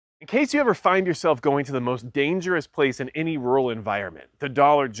In case you ever find yourself going to the most dangerous place in any rural environment, the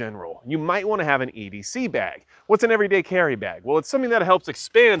Dollar General, you might want to have an EDC bag. What's an everyday carry bag? Well, it's something that helps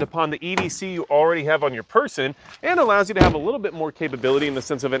expand upon the EDC you already have on your person and allows you to have a little bit more capability in the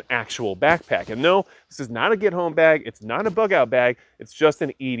sense of an actual backpack. And no, this is not a get-home bag, it's not a bug-out bag, it's just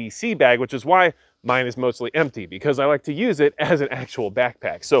an EDC bag, which is why mine is mostly empty, because I like to use it as an actual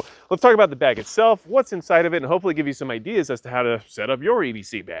backpack. So let's talk about the bag itself, what's inside of it, and hopefully give you some ideas as to how to set up your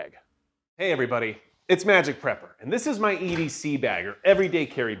EDC bag. Hey everybody, it's Magic Prepper, and this is my EDC bag, or Everyday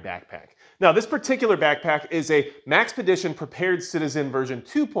Carry Backpack. Now this particular backpack is a Maxpedition Prepared Citizen version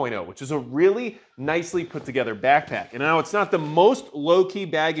 2.0, which is a really nicely put together backpack. And now it's not the most low-key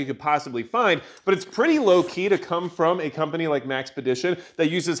bag you could possibly find, but it's pretty low-key to come from a company like Maxpedition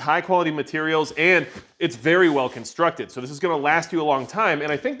that uses high-quality materials, and it's very well constructed. So this is gonna last you a long time,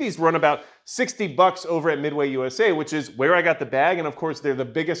 and I think these run about 60 bucks over at Midway USA, which is where I got the bag, and of course they're the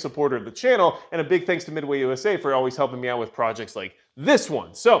biggest supporter of the channel, and a big thanks to Midway USA for always helping me out with projects like this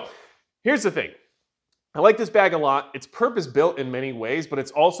one. So here's the thing. I like this bag a lot. It's purpose-built in many ways, but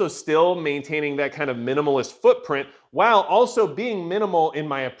it's also still maintaining that kind of minimalist footprint while also being minimal in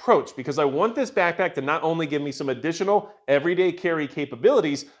my approach, because I want this backpack to not only give me some additional everyday carry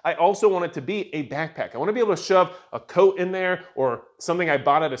capabilities, I also want it to be a backpack. I want to be able to shove a coat in there or something I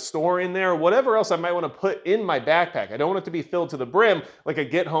bought at a store in there, or whatever else I might want to put in my backpack. I don't want it to be filled to the brim like a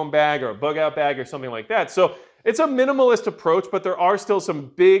get-home bag or a bug-out bag or something like that. So it's a minimalist approach, but there are still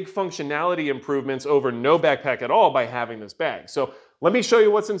some big functionality improvements over no backpack at all by having this bag. So let me show you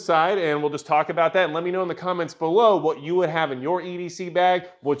what's inside, and we'll just talk about that, and let me know in the comments below what you would have in your EDC bag,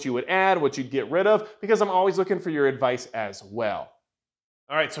 what you would add, what you'd get rid of, because I'm always looking for your advice as well.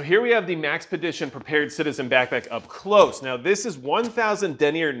 All right, so here we have the Maxpedition Prepared Citizen Backpack up close. Now this is 1000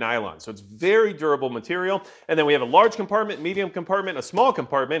 denier nylon, so it's very durable material. And then we have a large compartment, medium compartment, a small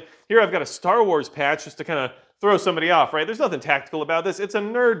compartment. Here I've got a Star Wars patch just to kind of throw somebody off, right? There's nothing tactical about this. It's a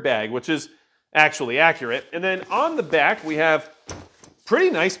nerd bag, which is actually accurate. And then on the back, we have pretty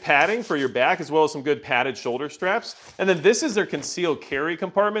nice padding for your back, as well as some good padded shoulder straps. And then this is their concealed carry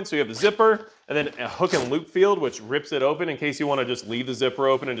compartment. So you have the zipper and then a hook and loop field, which rips it open in case you want to just leave the zipper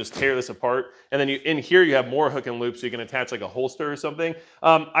open and just tear this apart. And then in here, you have more hook and loop, so you can attach like a holster or something.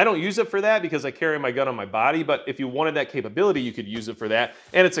 I don't use it for that because I carry my gun on my body, but if you wanted that capability, you could use it for that.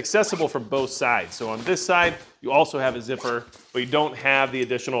 And it's accessible from both sides. So on this side, you also have a zipper, but you don't have the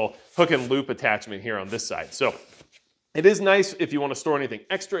additional hook and loop attachment here on this side. So it is nice if you want to store anything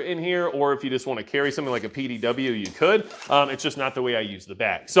extra in here, or if you just want to carry something like a PDW, you could. It's just not the way I use the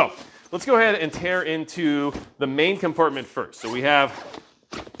bag. So let's go ahead and tear into the main compartment first. So we have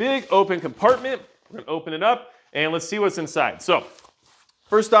a big open compartment. We're going to open it up and let's see what's inside. So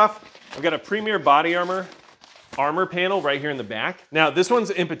first off, I've got a Premier Body armor panel right here in the back. Now this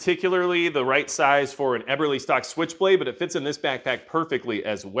one's in particularly the right size for an Eberly stock switchblade, but it fits in this backpack perfectly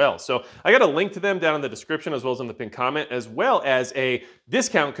as well. So I got a link to them down in the description as well as in the pinned comment, as well as a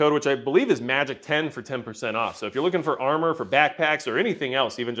discount code, which I believe is Magic10 for 10% off. So if you're looking for armor for backpacks or anything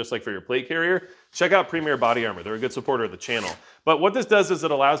else, even just like for your plate carrier, check out Premier Body Armor. They're a good supporter of the channel. But what this does is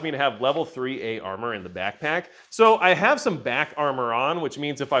it allows me to have level 3A armor in the backpack. So I have some back armor on, which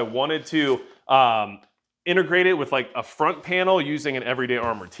means if I wanted to integrate it with like a front panel using an Everyday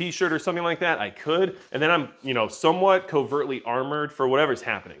Armor t-shirt or something like that, I could. And then I'm, somewhat covertly armored for whatever's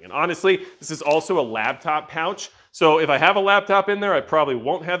happening. And honestly, this is also a laptop pouch. So if I have a laptop in there, I probably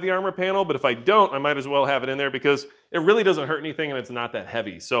won't have the armor panel, but if I don't, I might as well have it in there because it really doesn't hurt anything and it's not that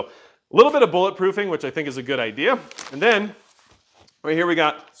heavy. So a little bit of bulletproofing, which I think is a good idea. And then right here we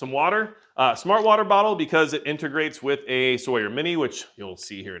got some water. Smart water bottle because it integrates with a Sawyer Mini, which you'll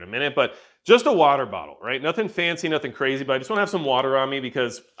see here in a minute, but just a water bottle, right? Nothing fancy, nothing crazy, but I just want to have some water on me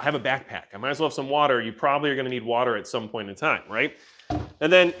because I have a backpack. I might as well have some water. You probably are going to need water at some point in time, right?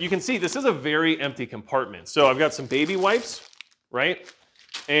 And then you can see this is a very empty compartment. So I've got some baby wipes, right?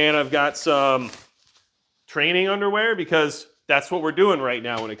 And I've got some training underwear because that's what we're doing right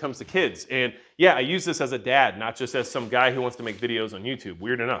now when it comes to kids. And yeah, I use this as a dad, not just as some guy who wants to make videos on YouTube.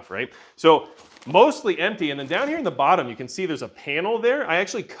 Weird enough, right? So mostly empty. And then down here in the bottom, you can see there's a panel there. I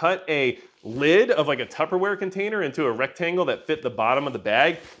actually cut a lid of like a Tupperware container into a rectangle that fit the bottom of the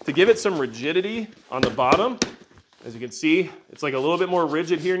bag to give it some rigidity on the bottom. As you can see, it's like a little bit more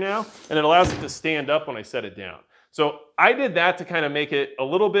rigid here now, and it allows it to stand up when I set it down. So I did that to kind of make it a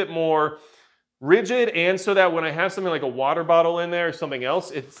little bit more rigid, and so that when I have something like a water bottle in there or something else,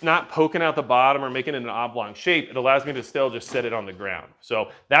 it's not poking out the bottom or making it an oblong shape. It allows me to still just set it on the ground. So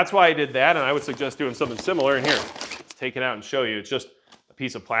that's why I did that, and I would suggest doing something similar. And here, let's take it out and show you. It's just a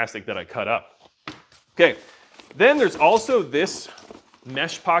piece of plastic that I cut up. Okay, then there's also this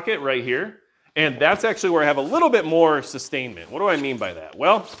mesh pocket right here. And that's actually where I have a little bit more sustainment. What do I mean by that?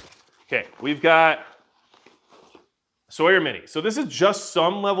 Well, okay, we've got Sawyer Mini. So this is just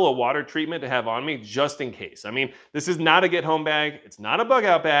some level of water treatment to have on me just in case. I mean, this is not a get home bag. It's not a bug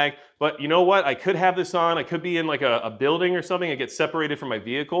out bag, but you know what? I could have this on. I could be in like a building or something and get separated from my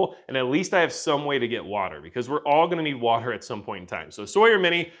vehicle. And at least I have some way to get water because we're all gonna need water at some point in time. So Sawyer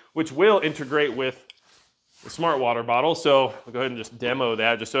Mini, which will integrate with the smart water bottle. So I'll go ahead and just demo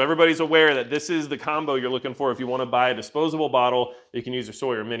that just so everybody's aware that this is the combo you're looking for if you want to buy a disposable bottle you can use your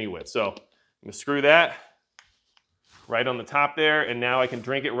Sawyer Mini with. So I'm gonna screw that right on the top there, and now I can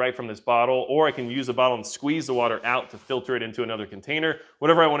drink it right from this bottle, or I can use the bottle and squeeze the water out to filter it into another container,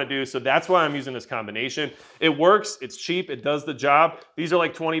 whatever I want to do. So that's why I'm using this combination. It works, it's cheap, it does the job. These are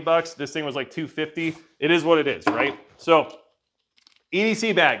like 20 bucks. This thing was like $2.50. It is what it is, right? So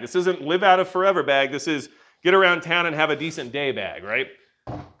EDC bag. This isn't live out of forever bag. This is get around town and have a decent day bag, right?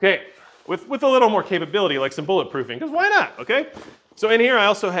 Okay, with a little more capability, like some bulletproofing, because why not, okay? So in here I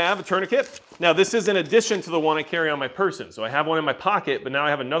also have a tourniquet. Now this is in addition to the one I carry on my person. So I have one in my pocket, but now I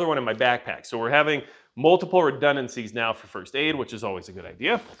have another one in my backpack. So we're having multiple redundancies now for first aid, which is always a good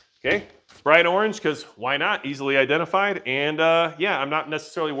idea. Okay, bright orange, because why not? Easily identified. And yeah, I'm not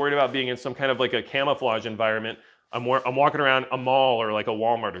necessarily worried about being in some kind of like a camouflage environment. I'm walking around a mall or like a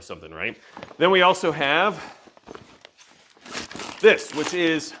Walmart or something, right? Then we also have this, which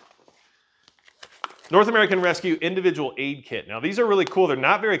is North American Rescue Individual Aid Kit. Now these are really cool. They're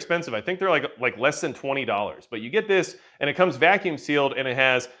not very expensive. I think they're like less than $20, but you get this and it comes vacuum sealed and it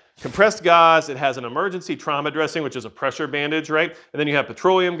has compressed gauze, it has an emergency trauma dressing, which is a pressure bandage, right? And then you have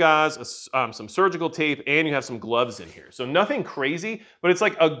petroleum gauze, some surgical tape, and you have some gloves in here. So nothing crazy, but it's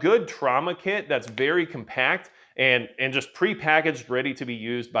like a good trauma kit that's very compact and just pre-packaged, ready to be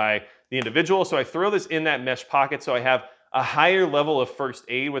used by the individual. So I throw this in that mesh pocket so I have a higher level of first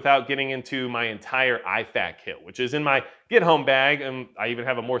aid without getting into my entire IFAC kit, which is in my get home bag, and I even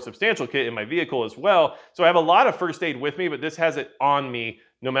have a more substantial kit in my vehicle as well. So I have a lot of first aid with me, but this has it on me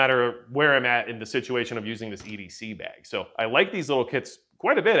no matter where I'm at in the situation of using this EDC bag. So I like these little kits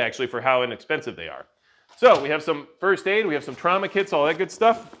quite a bit actually for how inexpensive they are. So we have some first aid, we have some trauma kits, all that good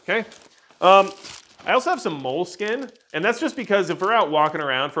stuff, okay? I also have some moleskin, and that's just because if we're out walking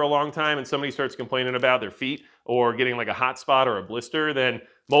around for a long time and somebody starts complaining about their feet or getting like a hot spot or a blister, then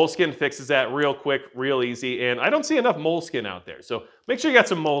moleskin fixes that real quick, real easy, and I don't see enough moleskin out there. So make sure you got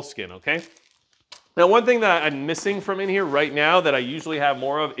some moleskin, okay? Now one thing that I'm missing from in here right now that I usually have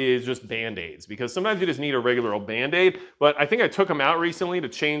more of is just Band-Aids, because sometimes you just need a regular old Band-Aid, but I think I took them out recently to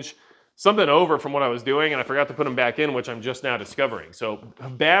change something over from what I was doing, and I forgot to put them back in, which I'm just now discovering. So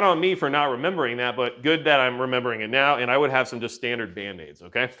bad on me for not remembering that, but good that I'm remembering it now, and I would have some just standard Band-Aids,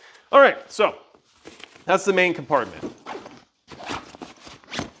 okay? All right, so that's the main compartment.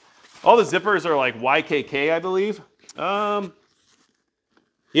 All the zippers are like YKK, I believe.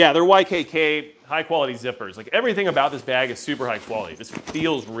 Yeah, they're YKK, high quality zippers. Like everything about this bag is super high quality. This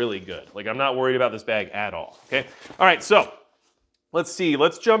feels really good. Like I'm not worried about this bag at all, okay? All right, so let's see,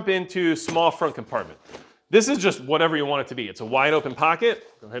 let's jump into small front compartment. This is just whatever you want it to be. It's a wide open pocket.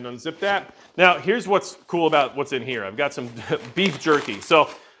 Go ahead and unzip that. Now, here's what's cool about what's in here. I've got some beef jerky. So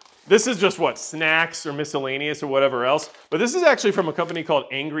this is just what, snacks or miscellaneous or whatever else. But this is actually from a company called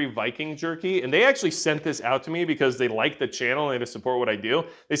Angry Viking Jerky. And they actually sent this out to me because they like the channel and they just support what I do.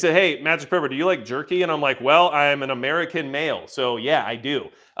 They said, hey, Magic Prepper, do you like jerky? And I'm like, well, I'm an American male. So yeah, I do.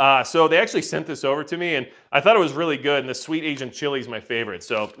 So they actually sent this over to me and I thought it was really good, and the sweet Asian chili is my favorite.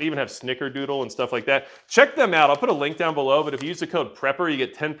 So they even have snickerdoodle and stuff like that. Check them out. I'll put a link down below, but if you use the code PREPPER, you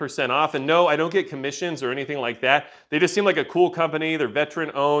get 10% off. And no, I don't get commissions or anything like that. They just seem like a cool company. They're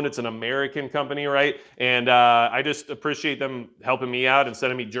veteran owned. It's an American company, right? And I just appreciate them helping me out and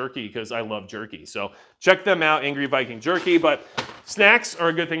sending me jerky because I love jerky. So check them out, Angry Viking Jerky. But snacks are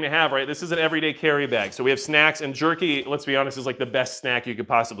a good thing to have, right? This is an everyday carry bag. So we have snacks, and jerky, let's be honest, is like the best snack you could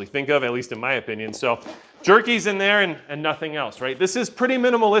possibly think of, at least in my opinion. So jerky's in there and nothing else, right? This is pretty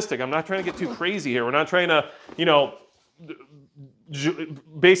minimalistic. I'm not trying to get too crazy here. We're not trying to, you know,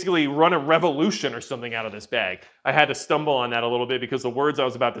 basically run a revolution or something out of this bag. I had to stumble on that a little bit because the words I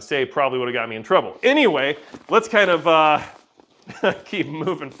was about to say probably would have got me in trouble. Anyway, let's kind of keep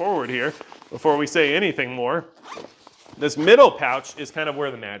moving forward here before we say anything more. This middle pouch is kind of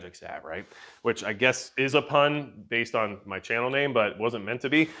where the magic's at, right? Which I guess is a pun based on my channel name, but wasn't meant to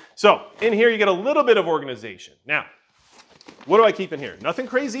be. So in here, you get a little bit of organization. Now, what do I keep in here? Nothing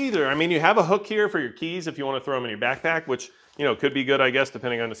crazy either. I mean, you have a hook here for your keys if you want to throw them in your backpack, which, you know, could be good, I guess,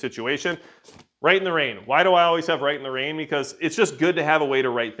 depending on the situation. Write in the rain. Why do I always have write in the rain? Because it's just good to have a way to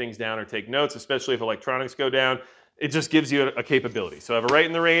write things down or take notes, especially if electronics go down. it just gives you a capability. So I have a Right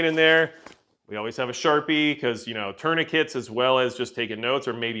in the Rain in there. We always have a Sharpie because, you know, tourniquets as well as just taking notes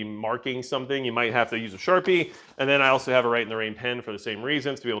or maybe marking something, you might have to use a Sharpie. And then I also have a Right in the Rain pen for the same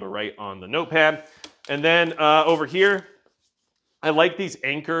reasons, to be able to write on the notepad. And then over here, I like these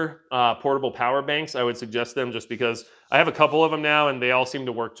Anchor portable power banks. I would suggest them just because I have a couple of them now and they all seem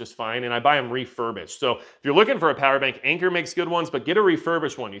to work just fine, and I buy them refurbished. So if you're looking for a power bank, Anchor makes good ones, but get a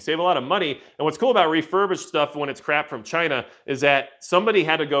refurbished one. You save a lot of money. And what's cool about refurbished stuff when it's crap from China is that somebody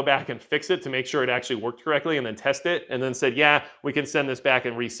had to go back and fix it to make sure it actually worked correctly and then test it and then said, yeah, we can send this back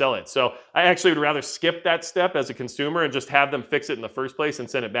and resell it. So I actually would rather skip that step as a consumer and just have them fix it in the first place and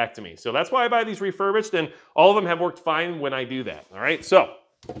send it back to me. So that's why I buy these refurbished, and all of them have worked fine when I do that. All right, so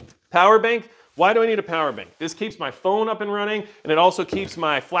power bank. Why do I need a power bank? This keeps my phone up and running, and it also keeps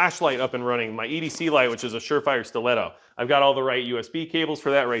my flashlight up and running, my EDC light, which is a Surefire stiletto. I've got all the right USB cables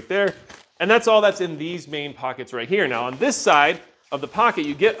for that right there. And that's all that's in these main pockets right here. Now on this side of the pocket,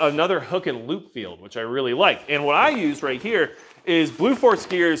 you get another hook and loop field, which I really like. And what I use right here is Blue Force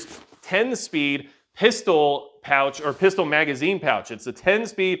Gear's 10-speed pistol pouch or pistol magazine pouch. It's a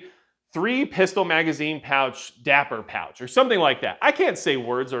 10-speed 3-pistol magazine pouch, Dapper pouch, or something like that. I can't say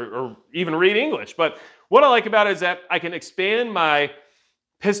words or even read English, but what I like about it is that I can expand my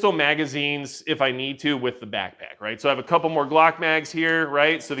pistol magazines if I need to with the backpack, right? So I have a couple more Glock mags here,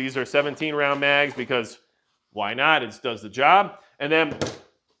 right? So these are 17-round mags because why not? It does the job. And then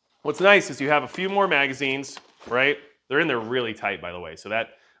what's nice is you have a few more magazines, right? They're in there really tight, by the way. So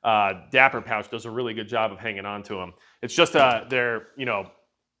that Dapper pouch does a really good job of hanging on to them. It's just they're, you know,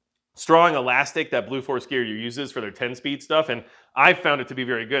 strong elastic that Blue Force Gear uses for their 10-speed stuff, and I've found it to be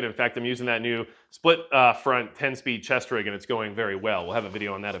very good. In fact, I'm using that new split front 10-speed chest rig, and it's going very well. We'll have a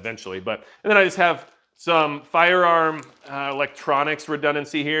video on that eventually. And then I just have some firearm electronics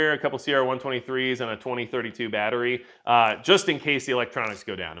redundancy here, a couple CR123s and a 2032 battery, just in case the electronics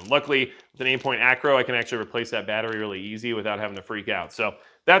go down. And luckily, with an aim-point acro, I can actually replace that battery really easy without having to freak out. So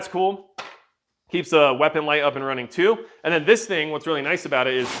that's cool. Keeps the weapon light up and running too. And then this thing, what's really nice about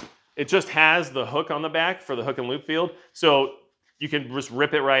it is it just has the hook on the back for the hook and loop field. So you can just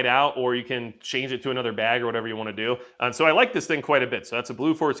rip it right out, or you can change it to another bag or whatever you want to do. And so I like this thing quite a bit. So that's a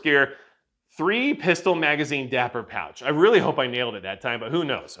Blue Force Gear 3-pistol magazine Dapper pouch. I really hope I nailed it that time, but who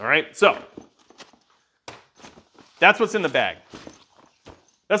knows, all right? So that's what's in the bag.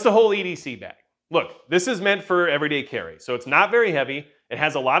 That's the whole EDC bag. Look, this is meant for everyday carry. So it's not very heavy. It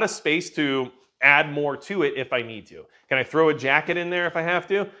has a lot of space to add more to it if I need to. Can I throw a jacket in there if I have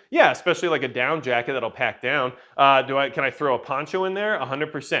to? Yeah, especially like a down jacket that'll pack down. Can I throw a poncho in there?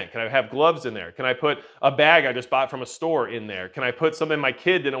 100%. Can I have gloves in there? Can I put a bag I just bought from a store in there? Can I put something my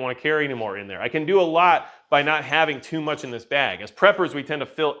kid didn't want to carry anymore in there? I can do a lot by not having too much in this bag. As preppers, we tend to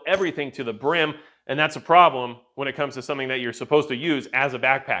fill everything to the brim, and that's a problem when it comes to something that you're supposed to use as a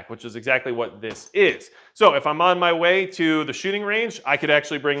backpack, which is exactly what this is. So if I'm on my way to the shooting range, I could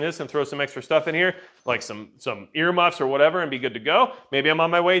actually bring this and throw some extra stuff in here, like some earmuffs or whatever, and be good to go. Maybe I'm on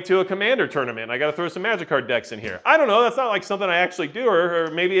my way to a commander tournament. I got to throw some magic card decks in here. I don't know. That's not like something I actually do,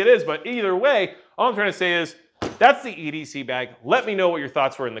 or maybe it is, but either way, all I'm trying to say is that's the EDC bag. Let me know what your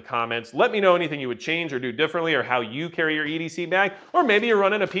thoughts were in the comments. Let me know anything you would change or do differently, or how you carry your EDC bag. Or maybe you're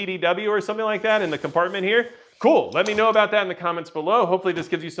running a PDW or something like that in the compartment here. Cool. Let me know about that in the comments below. Hopefully this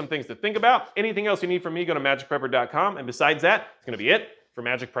gives you some things to think about. Anything else you need from me, go to magicprepper.com. And besides that, it's going to be it for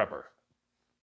Magic Prepper.